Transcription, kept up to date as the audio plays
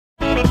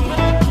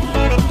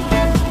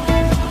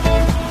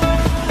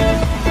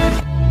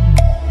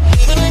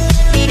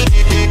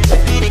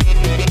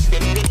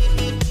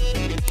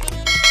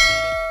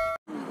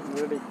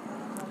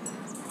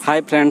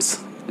Hi friends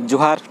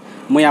जुहार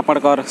मुई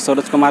आपणकर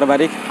सरोज कुमार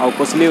बारिक आ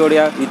कोशली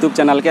Odia YouTube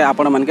channel के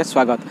आपण मन के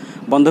स्वागत।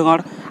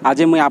 बंधुगण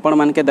आज मुई आपण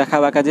मन के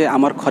देखावा जे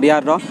आमर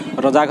खरियार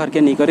रजा घर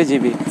के निकरी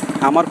जीवी।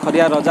 आमर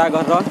खरियार रजा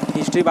घर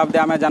हिस्ट्री बाबदे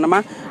आमे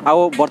जानमा आ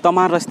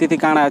वर्तमान स्थिति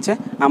काଣା अच्छे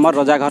आमर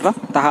रजा घर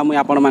ताहा मुई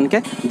आपण मन के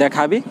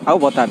देखाबी आ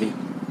बताबी।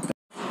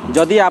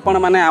 जदि आपण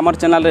माने आमर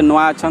चैनल रे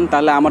नुआ अछन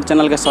ताले आमर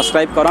चैनल के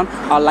सब्सक्राइब करन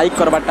और लाइक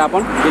करबाटा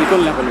आपण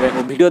बिल्कुल नहीं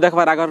भूलबे। वीडियो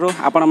देखबार आगर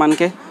आपण मन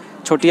के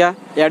छोटिया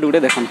एड गुडे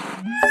देखन।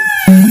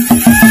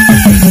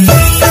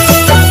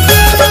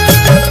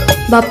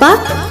 बापा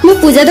मु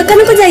पूजा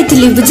दुकान को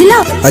जाइथिली बुझिला।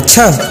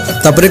 अच्छा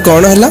तबरे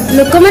कौन हला?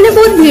 लोक माने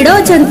बहुत भीड़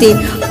अछंती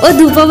और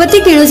धूपबत्ती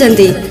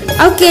किणुचंती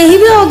आ केही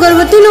भी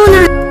अगरबत्ती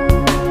नोना।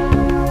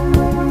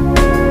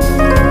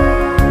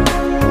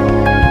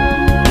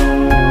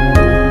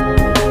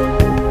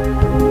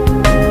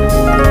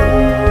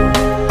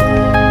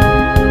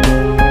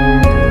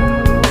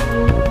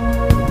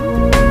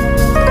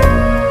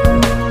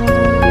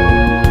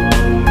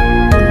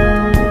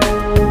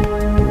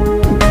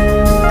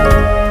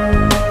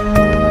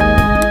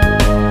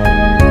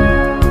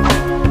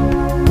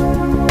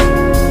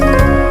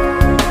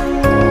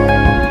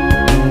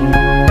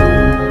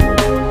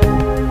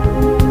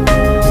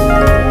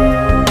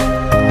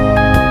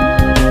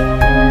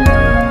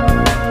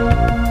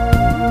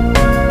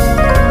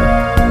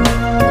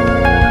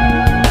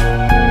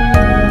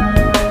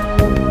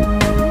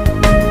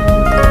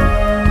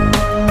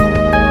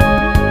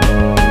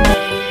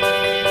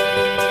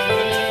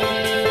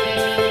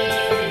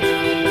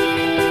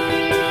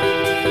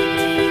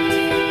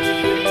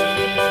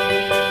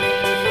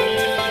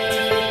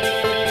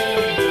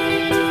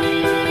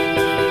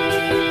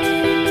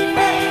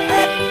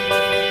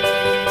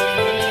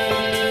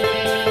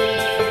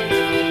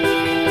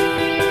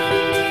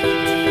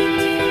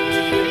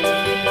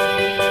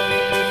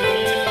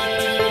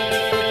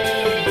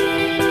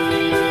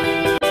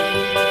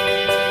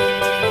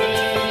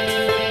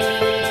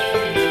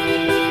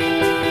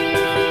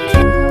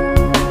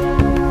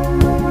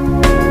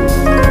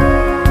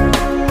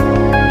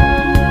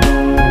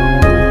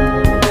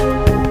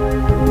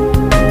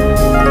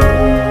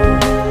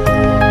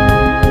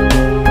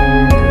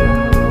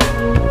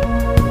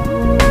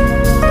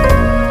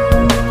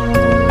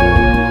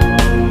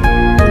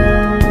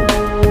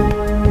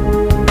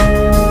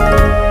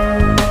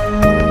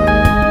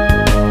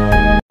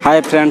 हाय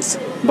फ्रेंड्स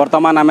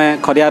बर्तमान आम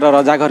खरियार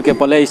रजा घर के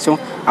पले आसू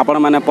आपण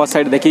मैंने पछ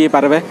साइड देखी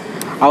पारे।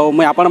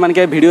 मुई आपण मन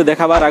के वीडियो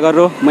देखाबार आगर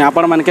मुई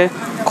आपण मन के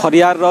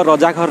खरियार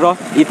रजा घर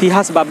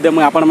इतिहास बाबदे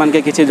मुई आपण मन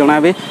के किछि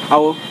जणाबी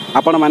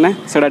आपण मैंने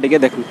सेडा टिके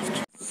देखु।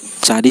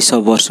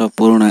 400 वर्ष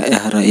पुराना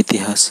यार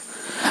इतिहास।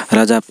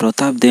 राजा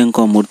प्रताप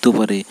देव मृत्यु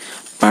पर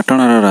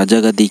पाटणार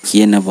राजगादी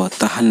किए नेब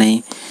ताहा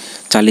नहीं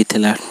चली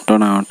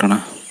टणा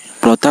अटणा।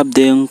 प्रताप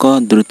देव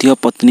द्वितीय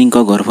पत्नी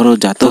गर्भर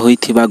जात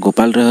होइथिबा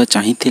गोपाल राय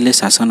चाहिथिले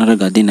शासनर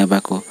गादी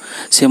नेबाको।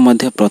 से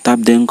मध्य प्रताप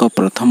देव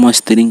प्रथम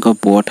स्त्री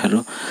पुओ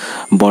ठारू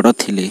बड़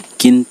थिले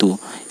किंतु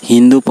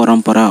हिंदू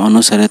परंपरा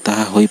अनुसार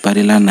ताहा होई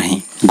पारिला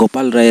नहीं।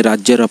 गोपाल राय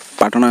राज्यर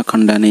पाटना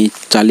खंडा नहीं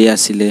चली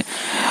आसिले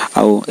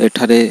आउ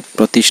एठारे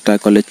प्रतिष्ठा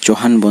कले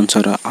चौहान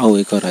वंशर आउ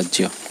एक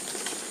राज्य।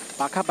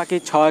 पाखापाखि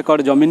 6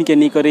 एकड़ जमीन के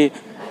निकरी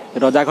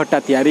रजा घरटा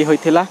तैयारी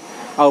होइथिला।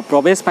 आ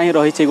प्रवेश पाई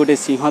रही गोटे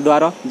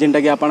सिंहद्वार जिनटा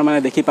कि आपण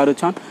मैंने देखी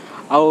पारुछन।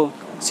 आउ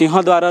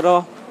सिंहद्वार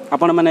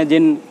आपण मैंने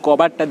जिन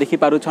कबाटा देखी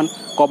पारुछन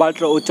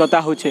कबाटर उच्चता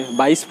होचे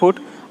 22 फुट।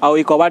 आउ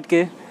ई कबाट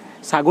के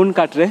सागुन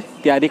काट्रे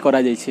तैयारी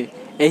करा जाइछे।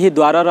 एही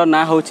द्वारर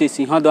ना होची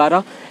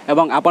सिंहद्वार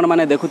एवं आपण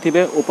मैंने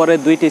देखुथिबे ऊपर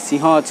दुईटी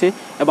सिंह अछि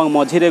एवं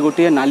मझिरे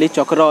गोटे नाली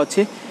चक्र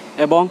अछि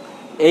एवं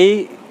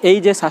एई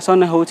जे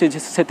शासन होची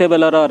सेते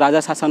बेलर राजा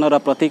शासनर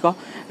प्रतीक।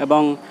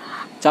 एवं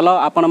चलो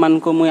आपण मान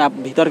को मुई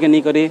भीतर के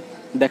नी करी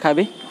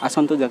देखाबी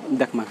आसंतु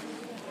देखमा।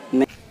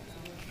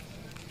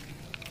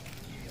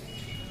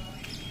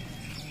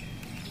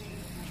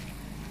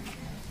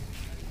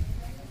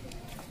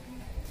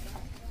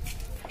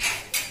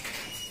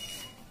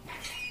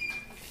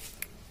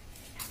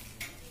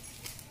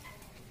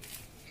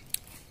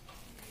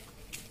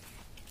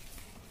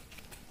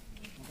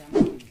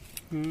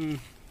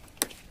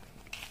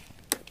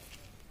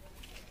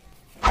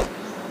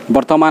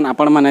 वर्तमान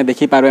आपण मैंने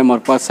देखी पारे मोर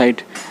पास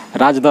साइड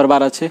राज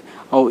दरबार अच्छे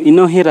और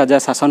इनो ही राजा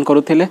शासन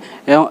करुथिले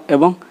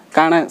एवं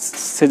काना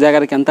से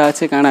जगह केनता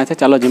अच्छे काना अच्छे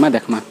चलो जिमा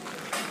देखमा।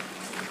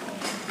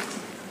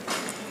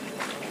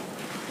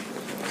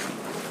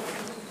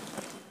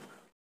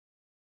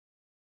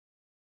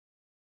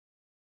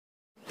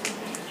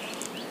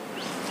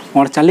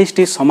 अड़चालीस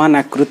समान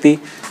आकृति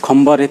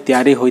खंबरे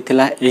तैयारी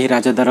होइथिला एही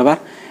राजा दरबार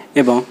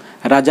एवं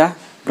राजा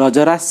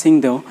ब्रजराज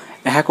सिंह देव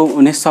यह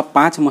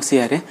 1905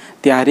 मसीह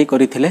तैयारी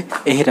करथिले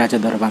एही राजा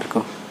दरबार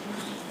को।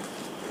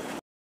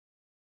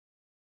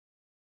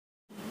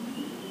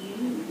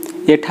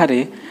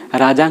 एठारे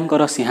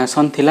राजांकर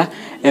सिंहासन थिला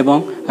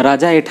एवं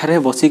राजा एठारे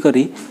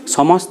बसिकरी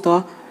समस्त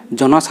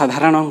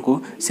जनसाधारण को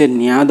से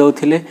न्याय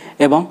दौथिले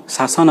एवं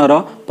शासनर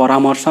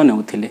परामर्श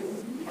नेउथिले।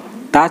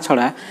 ता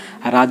छड़ा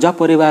राज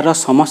परिवार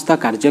समस्त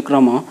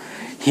कार्यक्रम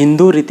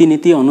हिंदू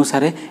रीतिनीति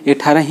अनुसार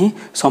एठारे ही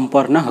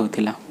संपन्न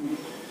होता।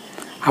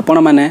 आपण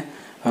मैंने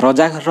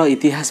रजाघर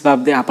इतिहास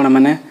बाबदे आपण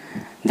मैंने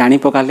जानी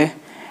पकाले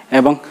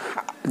एवं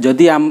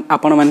जदि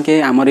आपण मान के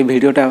आमर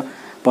वीडियोटा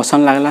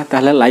पसंद लगला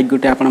ताहले लाइक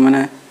गुटे आपण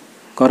मैंने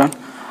करन।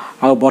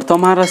 आ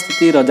वर्तमान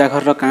स्थिति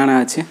रजाघर काଣା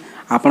अच्छे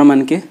आपण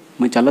मान के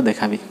मुझे चलो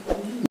देखाबी।